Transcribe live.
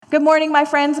Good morning, my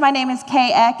friends. My name is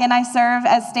Kay Eck, and I serve,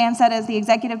 as Stan said, as the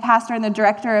executive pastor and the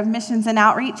director of missions and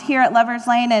outreach here at Lovers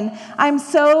Lane, and I'm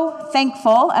so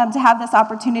thankful to have this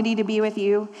opportunity to be with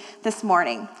you this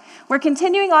morning. We're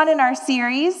continuing on in our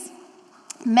series,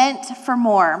 Meant for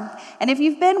More, and if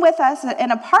you've been with us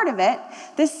and a part of it,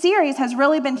 this series has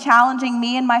really been challenging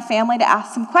me and my family to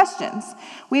ask some questions.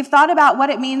 We've thought about what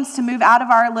it means to move out of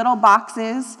our little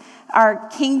boxes, our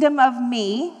kingdom of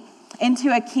me,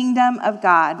 into a kingdom of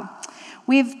God.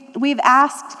 We've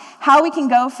asked how we can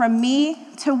go from me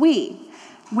to we,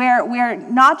 where we're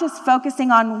not just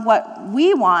focusing on what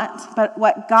we want, but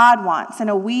what God wants in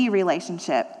a we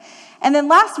relationship. And then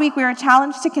last week we were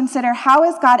challenged to consider, how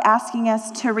is God asking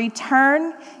us to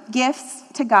return gifts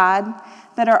to God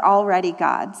that are already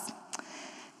God's?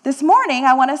 This morning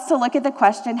I want us to look at the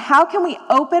question, how can we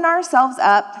open ourselves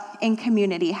up in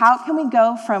community? How can we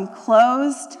go from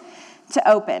closed to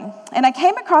open? And I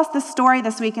came across this story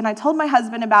this week, and I told my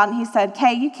husband about it, and he said,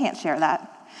 Kay, you can't share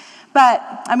that. But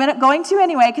I'm going to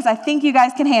anyway, because I think you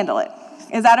guys can handle it.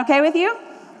 Is that okay with you?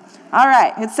 All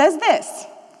right, it says this.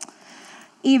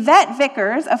 Yvette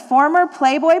Vickers, a former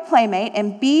Playboy playmate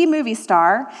and B movie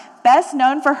star, best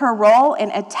known for her role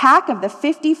in Attack of the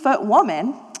 50-Foot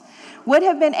Woman, would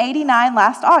have been 89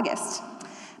 last August.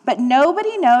 But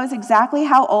nobody knows exactly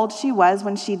how old she was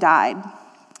when she died.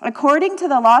 According to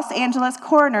the Los Angeles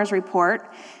coroner's report,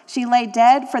 she lay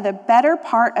dead for the better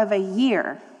part of a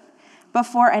year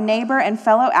before a neighbor and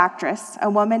fellow actress, a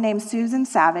woman named Susan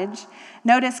Savage,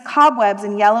 noticed cobwebs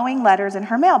and yellowing letters in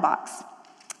her mailbox.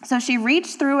 So she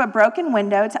reached through a broken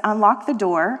window to unlock the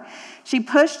door. She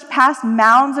pushed past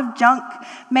mounds of junk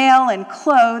mail and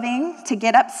clothing to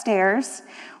get upstairs,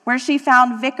 where she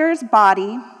found Vickers'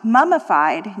 body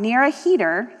mummified near a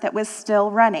heater that was still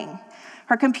running.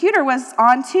 Her computer was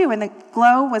on too, and the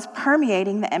glow was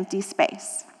permeating the empty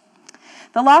space.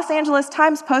 The Los Angeles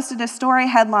Times posted a story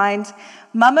headlined,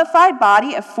 "Mummified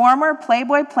Body of Former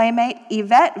Playboy Playmate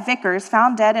Yvette Vickers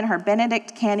Found Dead in Her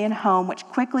Benedict Canyon Home," which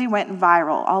quickly went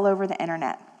viral all over the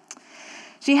internet.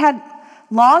 She had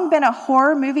long been a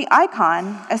horror movie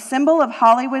icon, a symbol of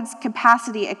Hollywood's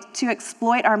capacity to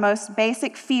exploit our most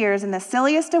basic fears in the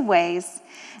silliest of ways.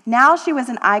 Now she was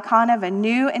an icon of a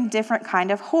new and different kind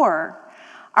of horror,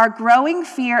 our growing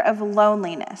fear of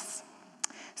loneliness.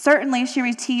 Certainly, she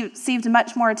received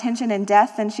much more attention in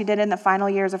death than she did in the final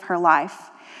years of her life.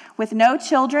 With no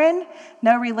children,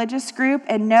 no religious group,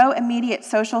 and no immediate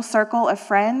social circle of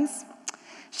friends,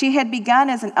 she had begun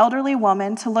as an elderly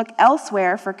woman to look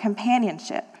elsewhere for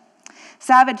companionship.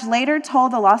 Savage later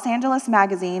told the Los Angeles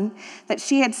Magazine that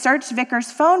she had searched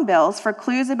Vickers' phone bills for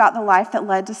clues about the life that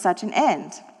led to such an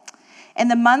end. In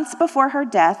the months before her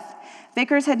death,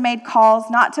 Vickers had made calls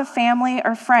not to family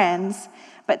or friends,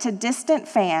 but to distant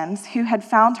fans who had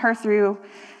found her through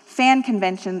fan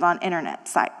conventions on internet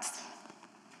sites.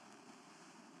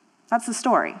 That's the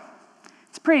story.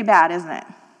 It's pretty bad, isn't it?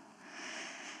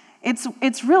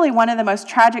 It's really one of the most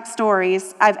tragic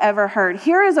stories I've ever heard.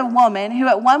 Here is a woman who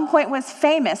at one point was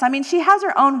famous. I mean, she has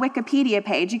her own Wikipedia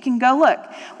page. You can go look.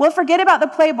 Well, forget about the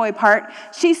Playboy part.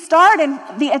 She starred in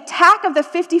the Attack of the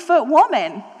 50-Foot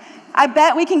Woman. I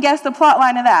bet we can guess the plot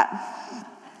line of that.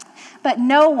 But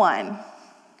no one,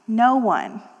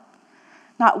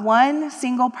 not one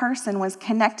single person was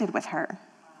connected with her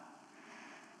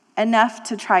enough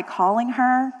to try calling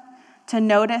her, to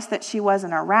notice that she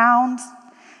wasn't around.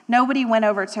 Nobody went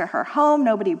over to her home.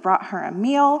 Nobody brought her a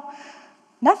meal.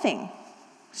 Nothing.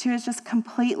 She was just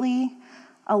completely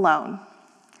alone.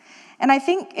 And I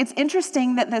think it's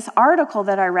interesting that this article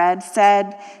that I read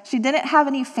said she didn't have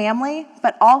any family,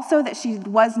 but also that she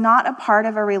was not a part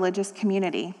of a religious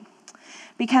community.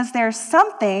 Because there's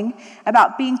something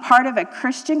about being part of a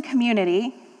Christian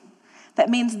community that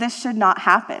means this should not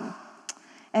happen.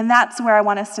 And that's where I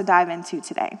want us to dive into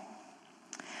today.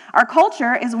 Our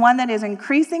culture is one that is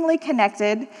increasingly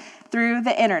connected through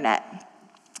the internet.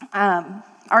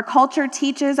 Our culture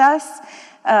teaches us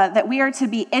that we are to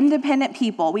be independent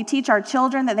people. We teach our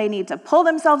children that they need to pull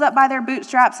themselves up by their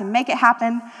bootstraps and make it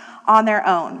happen on their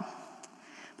own.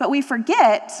 But we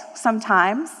forget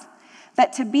sometimes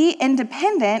that to be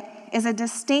independent is a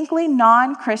distinctly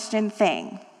non-Christian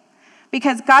thing,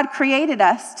 because God created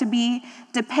us to be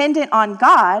dependent on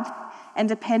God and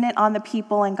dependent on the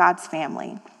people in God's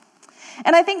family.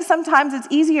 And I think sometimes it's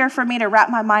easier for me to wrap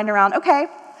my mind around, okay,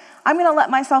 I'm going to let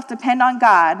myself depend on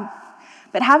God,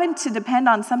 but having to depend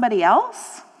on somebody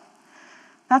else,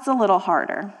 that's a little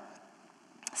harder.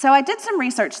 So I did some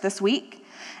research this week,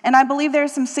 and I believe there are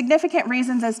some significant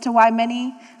reasons as to why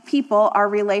many people are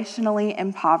relationally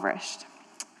impoverished.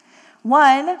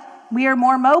 One We are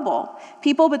more mobile.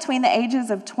 People between the ages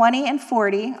of 20 and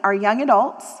 40 are young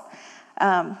adults.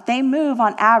 They move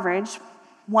on average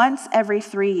once every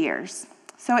 3 years.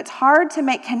 So it's hard to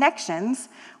make connections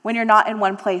when you're not in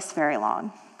one place very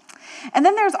long. And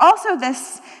then there's also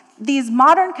these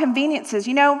modern conveniences.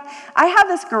 You know, I have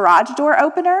this garage door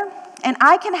opener, and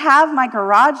I can have my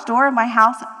garage door of my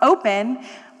house open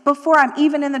before I'm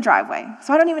even in the driveway.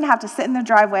 So I don't even have to sit in the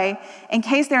driveway in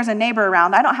case there's a neighbor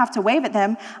around. I don't have to wave at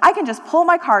them. I can just pull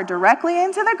my car directly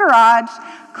into the garage,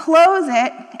 close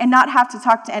it, and not have to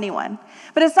talk to anyone.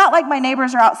 But it's not like my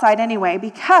neighbors are outside anyway,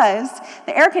 because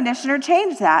the air conditioner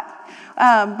changed that.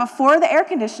 Before the air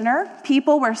conditioner,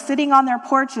 people were sitting on their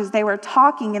porches. They were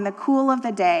talking in the cool of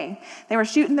the day. They were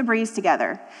shooting the breeze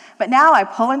together. But now I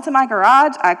pull into my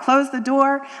garage, I close the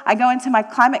door, I go into my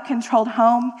climate-controlled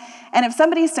home, and if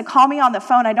somebody's to call me on the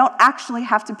phone, I don't actually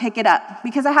have to pick it up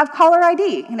because I have caller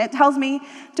ID, and it tells me,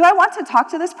 do I want to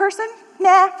talk to this person?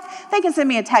 Nah, they can send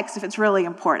me a text if it's really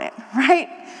important, right?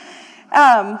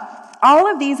 All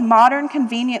of these modern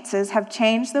conveniences have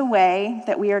changed the way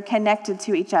that we are connected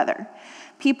to each other.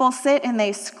 People sit and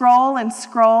they scroll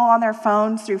on their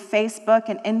phones through Facebook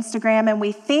and Instagram, and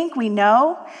we think we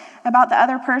know about the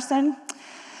other person.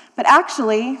 But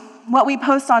actually, what we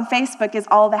post on Facebook is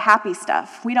all the happy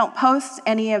stuff. We don't post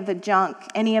any of the junk,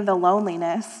 any of the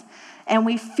loneliness, and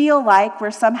we feel like we're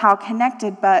somehow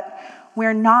connected, but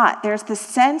we're not. There's this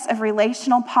sense of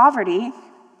relational poverty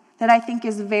that I think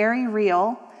is very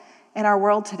real in our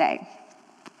world today.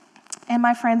 And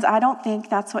my friends, I don't think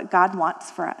that's what God wants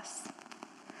for us.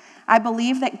 I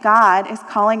believe that God is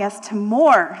calling us to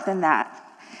more than that.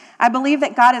 I believe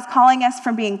that God is calling us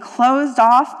from being closed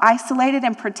off, isolated,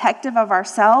 and protective of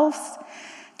ourselves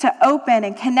to open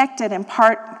and connected and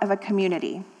part of a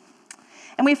community.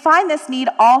 And we find this need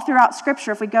all throughout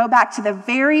Scripture. If we go back to the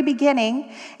very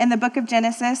beginning in the book of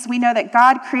Genesis, we know that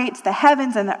God creates the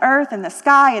heavens and the earth and the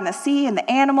sky and the sea and the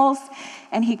animals,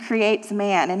 and he creates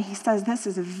man. And he says, this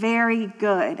is very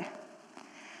good.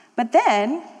 But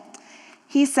then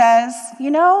he says,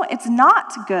 it's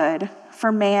not good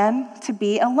for man to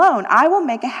be alone. I will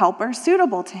make a helper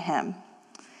suitable to him.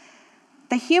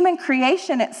 The human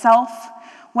creation itself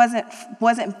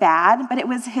wasn't bad, but it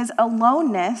was his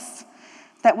aloneness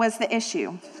that was the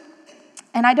issue.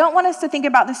 And I don't want us to think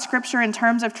about the scripture in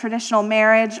terms of traditional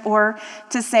marriage or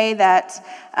to say that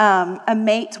a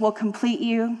mate will complete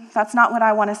you. That's not what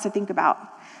I want us to think about.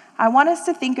 I want us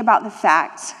to think about the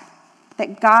fact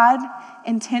that God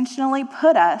intentionally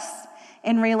put us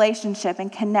in relationship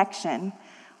and connection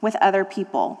with other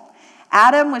people.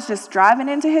 Adam was just driving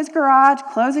into his garage,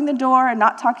 closing the door, and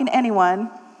not talking to anyone.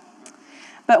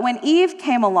 But when Eve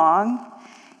came along,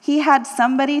 he had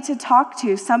somebody to talk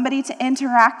to, somebody to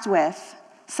interact with,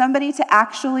 somebody to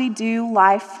actually do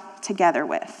life together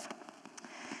with.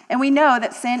 And we know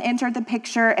that sin entered the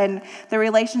picture and the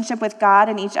relationship with God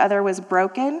and each other was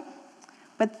broken,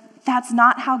 but that's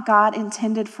not how God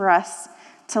intended for us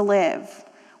to live.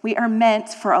 We are meant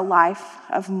for a life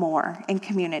of more in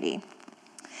community.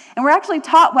 And we're actually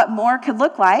taught what more could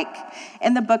look like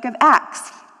in the book of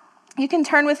Acts. You can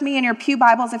turn with me in your pew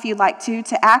Bibles if you'd like to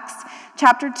Acts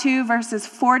chapter 2, verses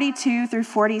 42 through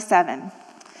 47.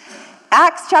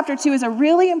 Acts chapter 2 is a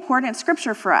really important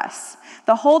scripture for us.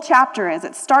 The whole chapter is.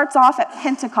 It starts off at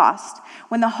Pentecost,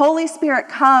 when the Holy Spirit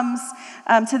comes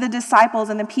to the disciples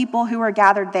and the people who were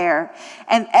gathered there.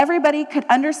 And everybody could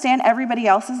understand everybody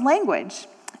else's language.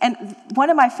 And one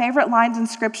of my favorite lines in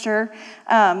scripture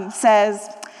says,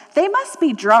 they must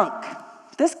be drunk.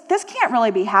 This can't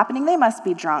really be happening. They must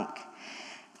be drunk.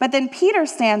 But then Peter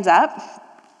stands up.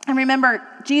 And remember,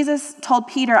 Jesus told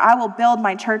Peter, I will build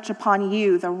my church upon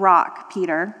you, the rock,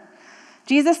 Peter.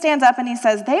 Jesus stands up and he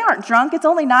says, they aren't drunk. It's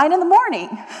only 9 a.m,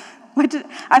 which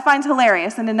I find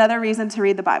hilarious and another reason to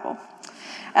read the Bible.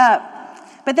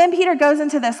 But then Peter goes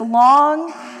into this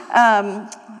long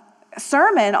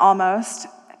sermon almost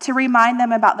to remind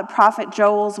them about the prophet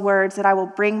Joel's words that I will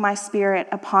bring my spirit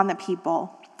upon the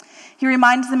people. He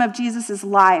reminds them of Jesus'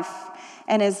 life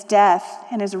and his death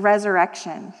and his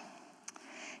resurrection.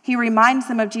 He reminds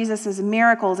them of Jesus'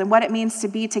 miracles and what it means to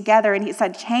be together. And he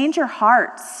said, change your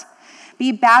hearts.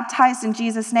 Be baptized in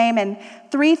Jesus' name. And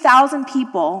 3,000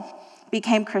 people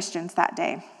became Christians that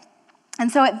day.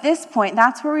 And so at this point,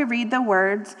 that's where we read the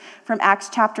words from Acts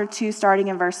chapter 2, starting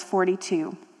in verse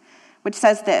 42, which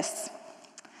says this: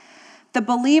 the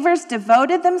believers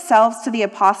devoted themselves to the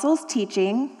apostles'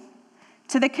 teaching,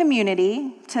 to the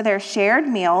community, to their shared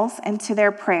meals, and to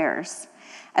their prayers.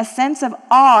 A sense of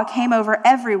awe came over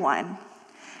everyone.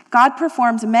 God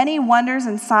performed many wonders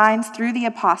and signs through the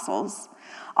apostles.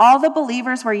 All the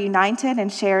believers were united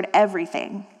and shared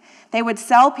everything. They would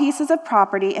sell pieces of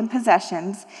property and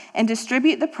possessions and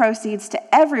distribute the proceeds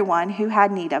to everyone who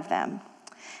had need of them.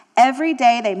 Every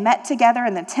day they met together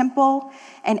in the temple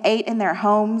and ate in their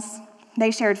homes.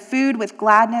 They shared food with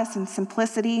gladness and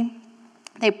simplicity.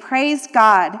 They praised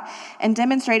God and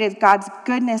demonstrated God's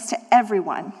goodness to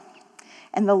everyone.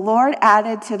 And the Lord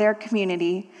added to their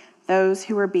community those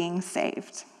who were being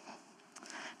saved.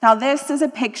 Now, this is a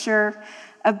picture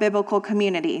of biblical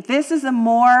community. This is the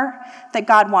more that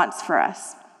God wants for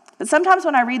us. But sometimes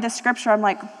when I read this scripture, I'm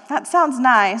like, that sounds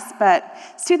nice, but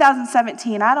it's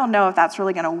 2017. I don't know if that's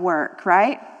really going to work,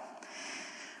 right?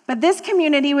 But this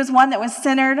community was one that was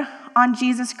centered on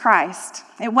Jesus Christ.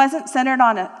 It wasn't centered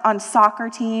on soccer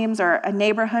teams or a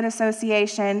neighborhood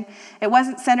association. It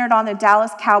wasn't centered on the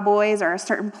Dallas Cowboys or a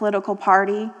certain political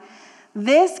party.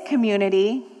 This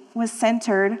community was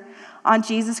centered on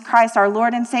Jesus Christ, our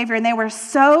Lord and Savior, and they were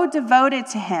so devoted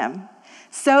to him,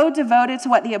 so devoted to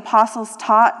what the apostles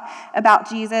taught about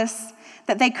Jesus,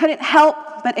 that they couldn't help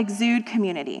but exude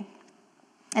community.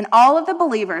 And all of the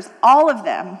believers, all of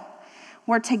them,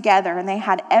 were together, and they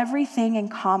had everything in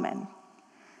common.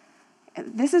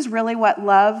 This is really what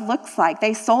love looks like.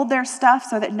 They sold their stuff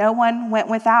so that no one went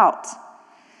without.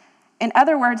 In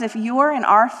other words, if you're in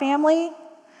our family,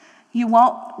 you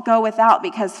won't go without,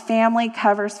 because family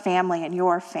covers family in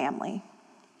your family.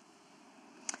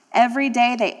 Every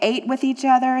day they ate with each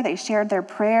other. They shared their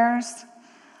prayers.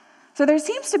 So there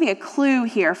seems to be a clue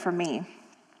here for me.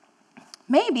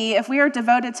 Maybe if we are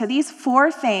devoted to these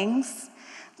 4 things,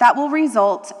 that will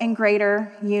result in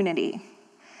greater unity.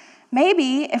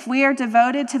 Maybe if we are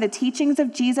devoted to the teachings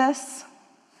of Jesus,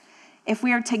 if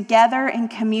we are together in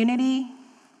community,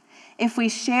 if we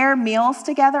share meals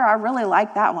together, I really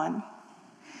like that one.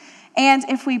 And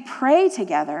if we pray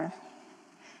together,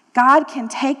 God can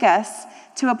take us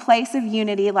to a place of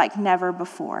unity like never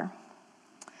before.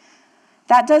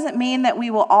 That doesn't mean that we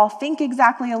will all think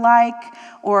exactly alike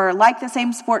or like the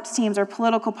same sports teams or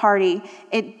political party.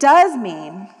 It does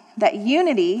mean that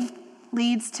unity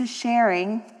leads to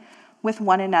sharing with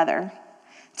one another,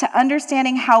 to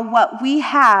understanding how what we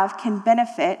have can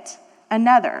benefit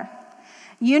another.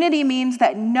 Unity means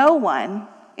that no one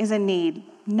is in need.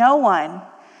 No one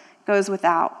goes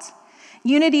without.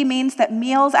 Unity means that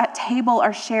meals at table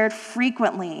are shared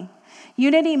frequently.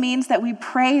 Unity means that we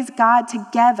praise God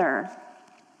together.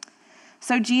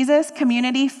 So Jesus,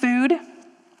 community, food,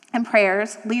 and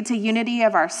prayers lead to unity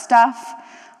of our stuff,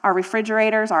 our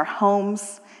refrigerators, our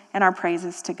homes, and our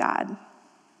praises to God.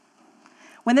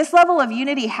 When this level of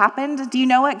unity happened, do you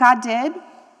know what God did?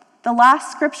 The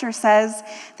last scripture says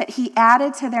that he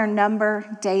added to their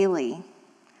number daily.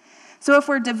 So if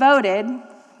we're devoted,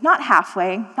 not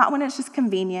halfway, not when it's just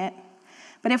convenient,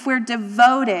 but if we're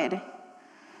devoted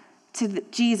to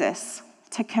Jesus,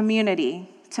 to community,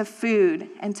 to food,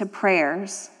 and to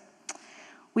prayers,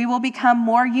 we will become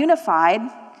more unified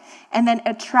and then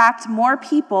attract more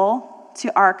people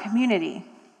to our community.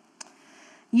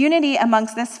 Unity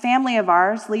amongst this family of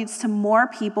ours leads to more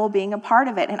people being a part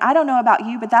of it. And I don't know about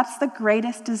you, but that's the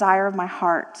greatest desire of my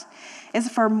heart, is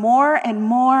for more and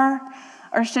more,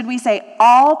 or should we say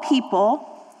all people,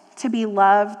 to be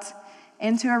loved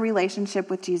into a relationship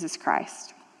with Jesus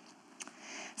Christ.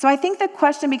 So I think the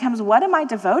question becomes, what am I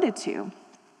devoted to?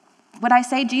 Would I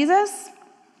say Jesus?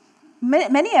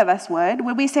 Many of us would.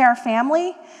 Would we say our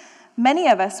family? Many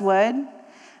of us would.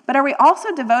 But are we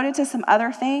also devoted to some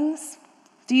other things?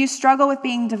 Do you struggle with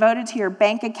being devoted to your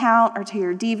bank account or to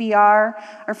your DVR,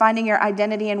 or finding your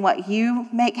identity in what you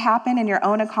make happen in your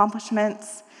own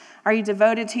accomplishments? Are you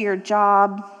devoted to your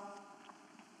job?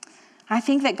 I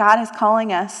think that God is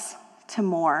calling us to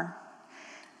more.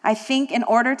 I think in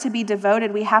order to be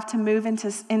devoted, we have to move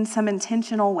in some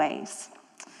intentional ways.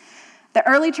 The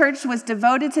early church was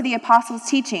devoted to the apostles'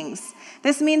 teachings.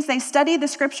 This means they studied the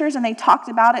scriptures and they talked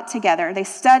about it together. They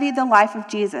studied the life of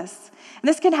Jesus. And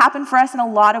this can happen for us in a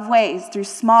lot of ways, through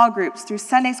small groups, through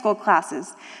Sunday school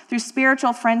classes, through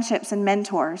spiritual friendships and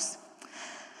mentors.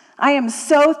 I am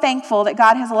so thankful that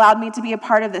God has allowed me to be a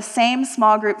part of the same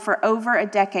small group for over a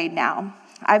decade now.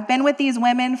 I've been with these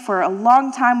women for a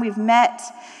long time. We've met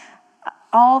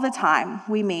all the time.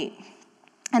 We meet.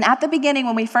 And at the beginning,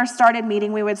 when we first started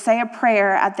meeting, we would say a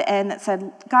prayer at the end that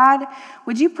said, God,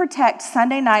 would you protect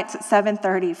Sunday nights at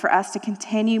 7:30 for us to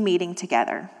continue meeting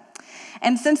together?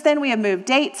 And since then, we have moved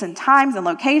dates and times and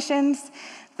locations,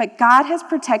 but God has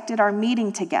protected our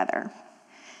meeting together.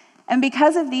 And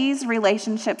because of these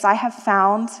relationships, I have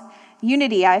found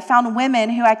unity. I have found women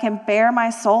who I can bare my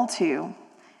soul to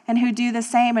and who do the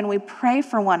same, and we pray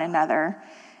for one another,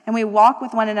 and we walk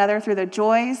with one another through the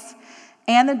joys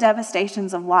and the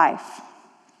devastations of life.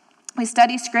 We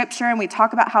study scripture and we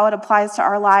talk about how it applies to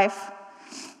our life.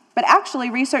 But actually,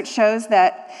 research shows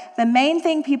that the main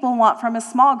thing people want from a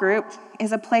small group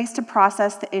is a place to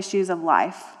process the issues of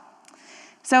life.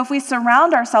 So if we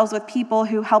surround ourselves with people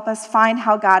who help us find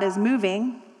how God is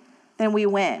moving, then we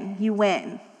win. You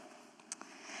win.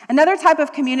 Another type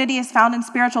of community is found in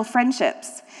spiritual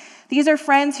friendships. These are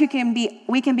friends we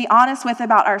can be honest with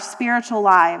about our spiritual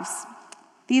lives.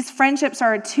 These friendships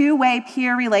are a two-way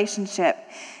peer relationship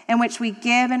in which we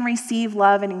give and receive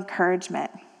love and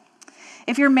encouragement.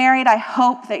 If you're married, I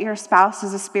hope that your spouse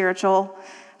is a spiritual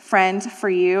friend for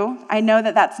you. I know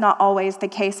that that's not always the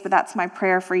case, but that's my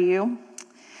prayer for you.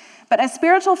 But a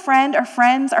spiritual friend or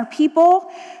friends are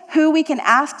people who we can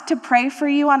ask to pray for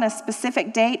you on a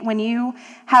specific date when you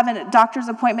have a doctor's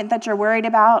appointment that you're worried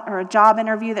about or a job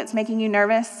interview that's making you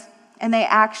nervous, and they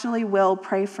actually will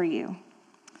pray for you.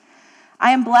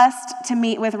 I am blessed to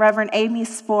meet with Reverend Amy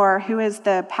Spohr, who is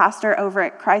the pastor over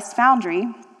at Christ Foundry,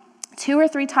 2 or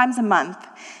 3 times a month,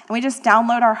 and we just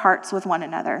download our hearts with one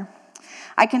another.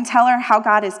 I can tell her how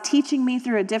God is teaching me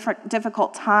through a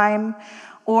difficult time,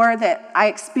 or that I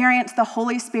experience the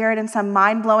Holy Spirit in some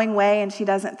mind-blowing way and she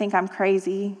doesn't think I'm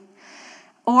crazy,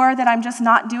 or that I'm just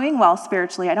not doing well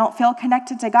spiritually. I don't feel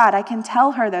connected to God. I can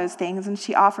tell her those things, and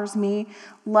she offers me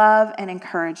love and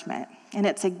encouragement, and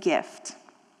it's a gift.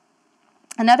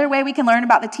 Another way we can learn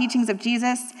about the teachings of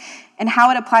Jesus and how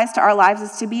it applies to our lives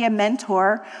is to be a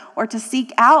mentor or to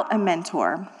seek out a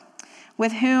mentor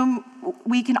with whom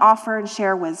we can offer and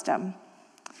share wisdom.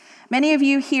 Many of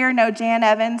you here know Jan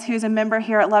Evans, who's a member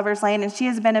here at Lovers Lane, and she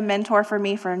has been a mentor for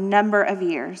me for a number of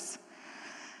years.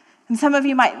 And some of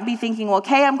you might be thinking, well,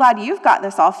 Kay, I'm glad you've got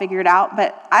this all figured out,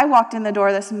 but I walked in the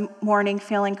door this morning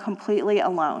feeling completely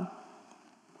alone.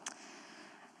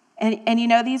 And you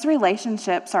know, these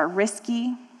relationships are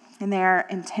risky and they're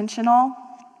intentional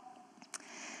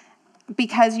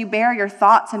because you bear your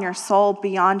thoughts and your soul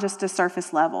beyond just a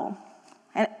surface level.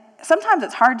 And sometimes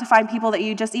it's hard to find people that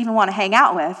you just even want to hang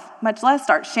out with, much less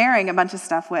start sharing a bunch of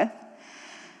stuff with.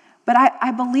 But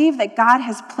I believe that God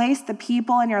has placed the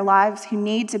people in your lives who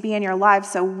need to be in your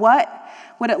lives. So what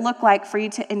would it look like for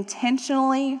you to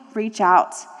intentionally reach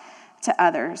out to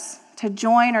others, to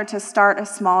join or to start a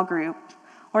small group,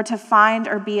 or to find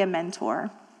or be a mentor?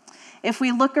 If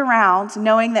we look around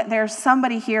knowing that there's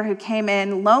somebody here who came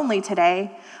in lonely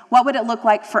today, what would it look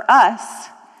like for us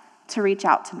to reach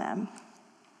out to them?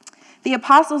 The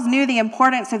apostles knew the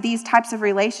importance of these types of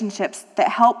relationships that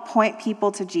help point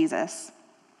people to Jesus.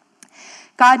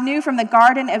 God knew from the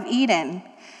Garden of Eden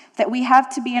that we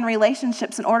have to be in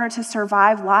relationships in order to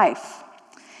survive life.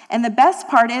 And the best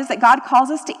part is that God calls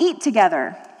us to eat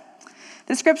together.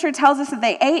 The scripture tells us that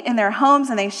they ate in their homes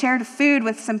and they shared food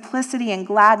with simplicity and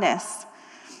gladness.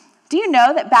 Do you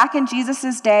know that back in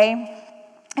Jesus' day,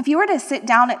 if you were to sit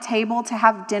down at table to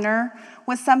have dinner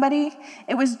with somebody,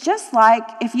 it was just like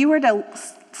if you were to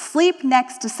sleep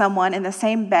next to someone in the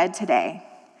same bed today.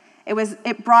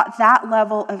 It brought that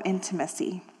level of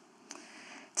intimacy.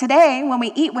 Today, when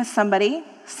we eat with somebody,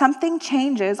 something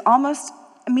changes almost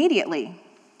immediately.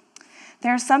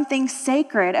 There's something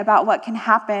sacred about what can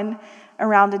happen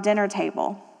around a dinner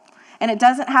table. And it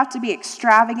doesn't have to be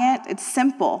extravagant, it's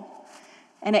simple.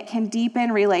 And it can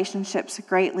deepen relationships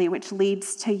greatly, which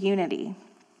leads to unity.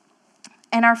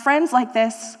 And our friends like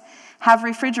this have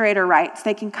refrigerator rights.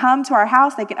 They can come to our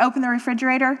house, they can open the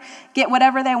refrigerator, get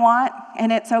whatever they want,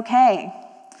 and it's okay.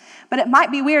 But it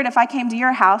might be weird if I came to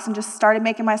your house and just started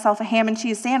making myself a ham and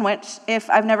cheese sandwich if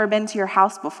I've never been to your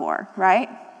house before, right?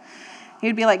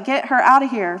 You'd be like, get her out of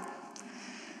here.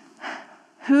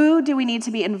 Who do we need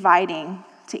to be inviting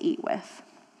to eat with?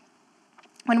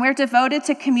 When we're devoted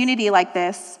to community like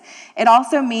this, it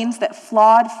also means that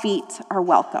flawed feet are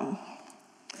welcome.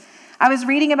 I was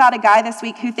reading about a guy this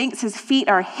week who thinks his feet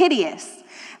are hideous,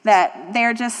 that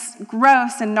they're just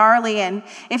gross and gnarly, and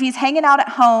if he's hanging out at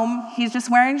home, he's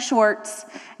just wearing shorts,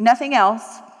 nothing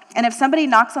else. And if somebody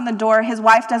knocks on the door, his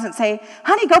wife doesn't say,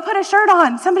 honey, go put a shirt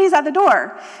on, somebody's at the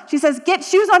door. She says, get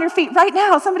shoes on your feet right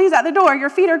now, somebody's at the door, your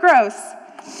feet are gross.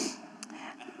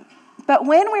 But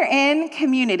when we're in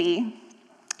community,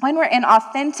 when we're in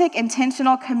authentic,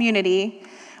 intentional community,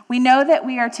 we know that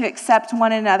we are to accept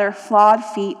one another, flawed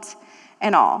feet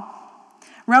and all.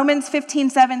 Romans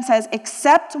 15:7 says,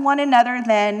 accept one another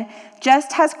then,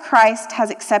 just as Christ has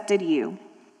accepted you.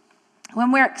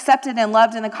 When we're accepted and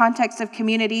loved in the context of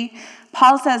community,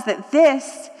 Paul says that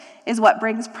this is what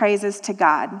brings praises to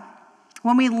God.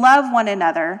 When we love one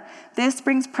another, this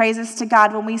brings praises to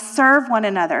God. When we serve one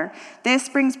another, this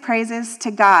brings praises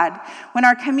to God. When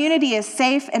our community is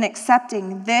safe and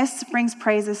accepting, this brings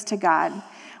praises to God.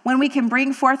 When we can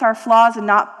bring forth our flaws and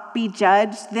not not be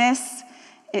judged,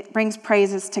 it brings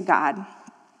praises to God.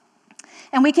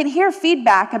 And we can hear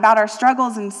feedback about our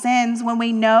struggles and sins when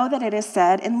we know that it is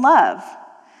said in love.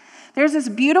 There's this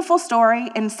beautiful story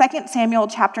in 2 Samuel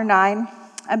chapter 9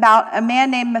 about a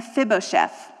man named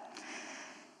Mephibosheth.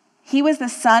 He was the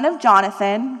son of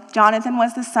Jonathan. Jonathan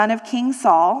was the son of King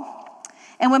Saul.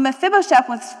 And when Mephibosheth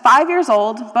was 5 years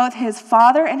old, both his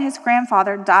father and his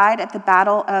grandfather died at the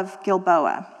Battle of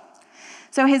Gilboa.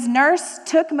 So his nurse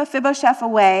took Mephibosheth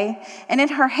away, and in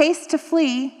her haste to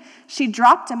flee, she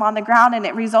dropped him on the ground, and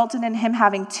it resulted in him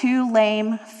having 2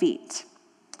 lame feet.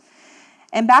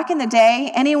 And back in the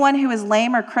day, anyone who was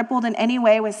lame or crippled in any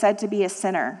way was said to be a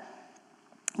sinner.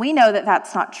 We know that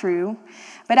that's not true,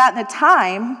 but at the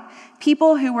time,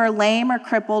 people who were lame or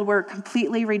crippled were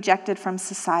completely rejected from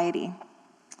society.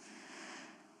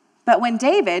 But when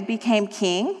David became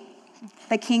king,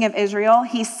 the king of Israel,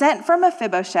 he sent for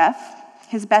Mephibosheth,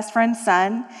 his best friend's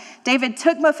son. David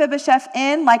took Mephibosheth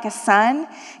in like a son,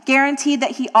 guaranteed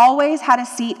that he always had a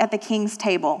seat at the king's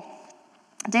table.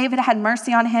 David had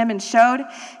mercy on him and showed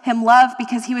him love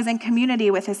because he was in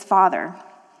community with his father.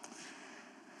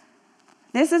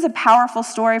 This is a powerful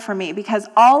story for me because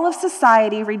all of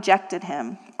society rejected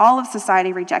him. All of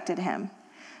society rejected him.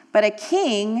 But a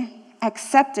king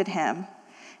accepted him,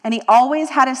 and he always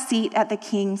had a seat at the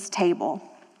king's table.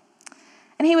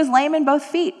 And he was lame in both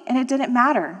feet, and it didn't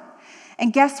matter.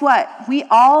 And guess what? We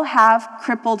all have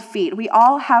crippled feet. We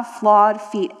all have flawed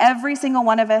feet. Every single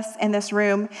one of us in this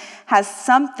room has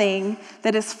something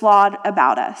that is flawed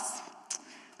about us.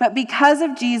 But because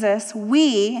of Jesus,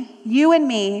 you and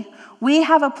me, we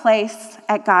have a place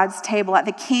at God's table, at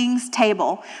the King's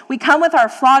table. We come with our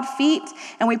flawed feet,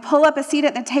 and we pull up a seat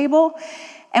at the table,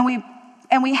 and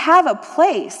we have a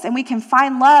place, and we can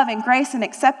find love and grace and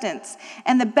acceptance.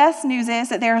 And the best news is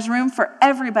that there is room for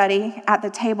everybody at the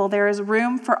table. There is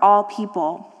room for all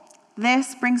people.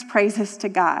 This brings praises to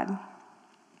God.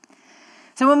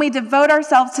 So when we devote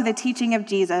ourselves to the teaching of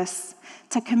Jesus,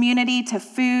 to community, to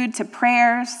food, to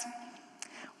prayers,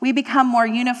 we become more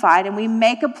unified, and we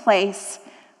make a place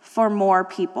for more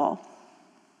people.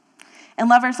 In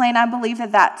Lover's Lane, I believe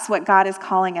that that's what God is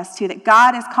calling us to, that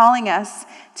God is calling us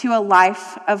to a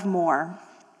life of more.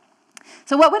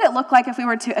 So what would it look like if we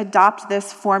were to adopt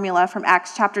this formula from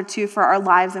Acts chapter 2 for our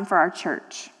lives and for our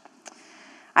church?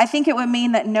 I think it would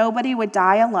mean that nobody would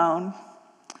die alone,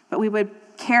 but we would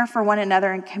care for one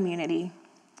another in community.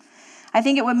 I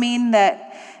think it would mean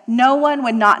that no one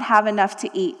would not have enough to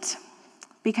eat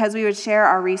because we would share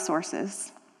our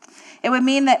resources. It would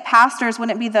mean that pastors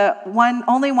wouldn't be the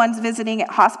only ones visiting at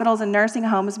hospitals and nursing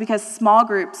homes because small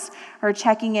groups are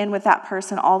checking in with that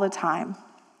person all the time.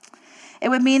 It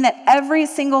would mean that every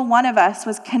single one of us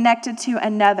was connected to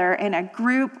another in a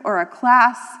group or a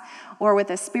class or with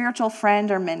a spiritual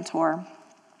friend or mentor.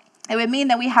 It would mean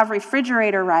that we have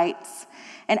refrigerator rights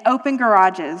and open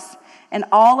garages, and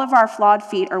all of our flawed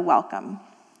feet are welcome.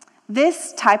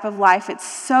 This type of life, it's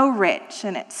so rich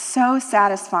and it's so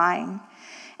satisfying.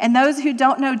 And those who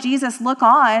don't know Jesus look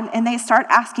on and they start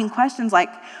asking questions like,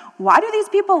 why do these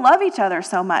people love each other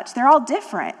so much? They're all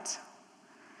different.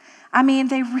 I mean,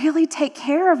 they really take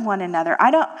care of one another.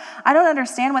 I don't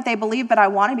understand what they believe, but I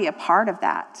want to be a part of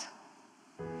that.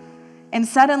 And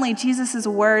suddenly, Jesus'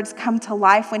 words come to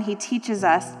life when he teaches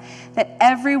us that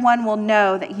everyone will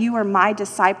know that you are my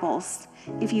disciples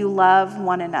if you love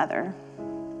one another.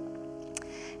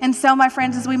 And so, my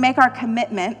friends, as we make our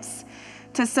commitments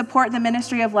to support the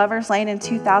ministry of Lover's Lane in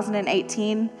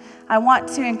 2018, I want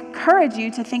to encourage you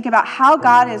to think about how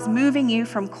God is moving you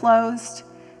from closed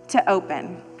to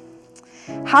open.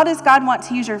 How does God want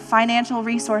to use your financial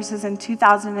resources in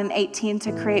 2018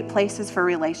 to create places for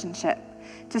relationship,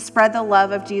 to spread the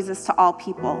love of Jesus to all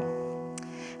people?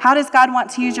 How does God want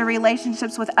to use your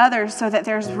relationships with others so that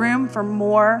there's room for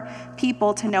more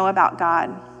people to know about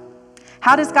God?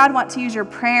 How does God want to use your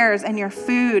prayers and your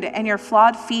food and your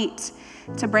flawed feet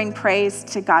to bring praise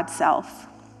to God's self?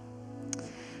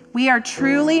 We are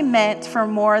truly meant for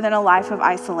more than a life of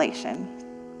isolation.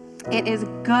 It is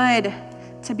good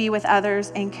to be with others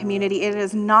in community. It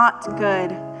is not good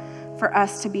for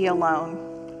us to be alone.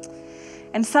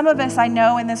 And some of us, I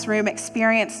know in this room,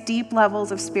 experience deep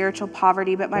levels of spiritual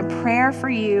poverty, but my prayer for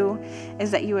you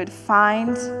is that you would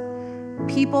find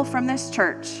people from this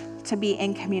church to be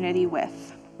in community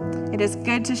with. It is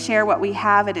good to share what we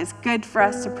have. It is good for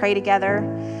us to pray together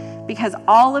because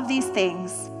all of these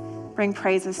things bring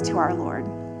praises to our Lord.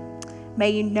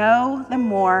 May you know the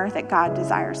more that God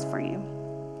desires for you.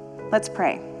 Let's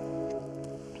pray.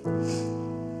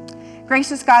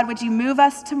 Gracious God, would you move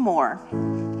us to more?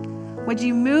 Would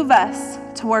you move us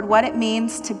toward what it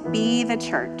means to be the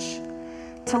church,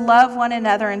 to love one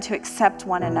another and to accept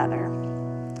one another?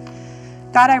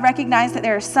 God, I recognize that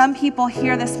there are some people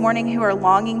here this morning who are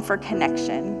longing for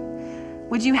connection.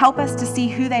 Would you help us to see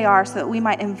who they are so that we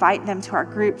might invite them to our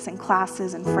groups and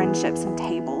classes and friendships and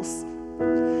tables?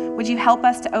 Would you help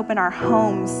us to open our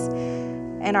homes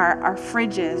and our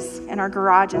fridges and our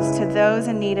garages to those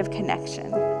in need of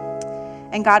connection?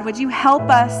 And God, would you help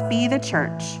us be the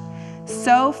church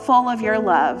so full of your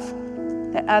love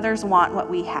that others want what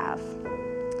we have?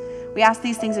 We ask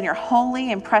these things in your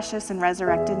holy and precious and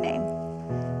resurrected name.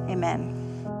 Amen.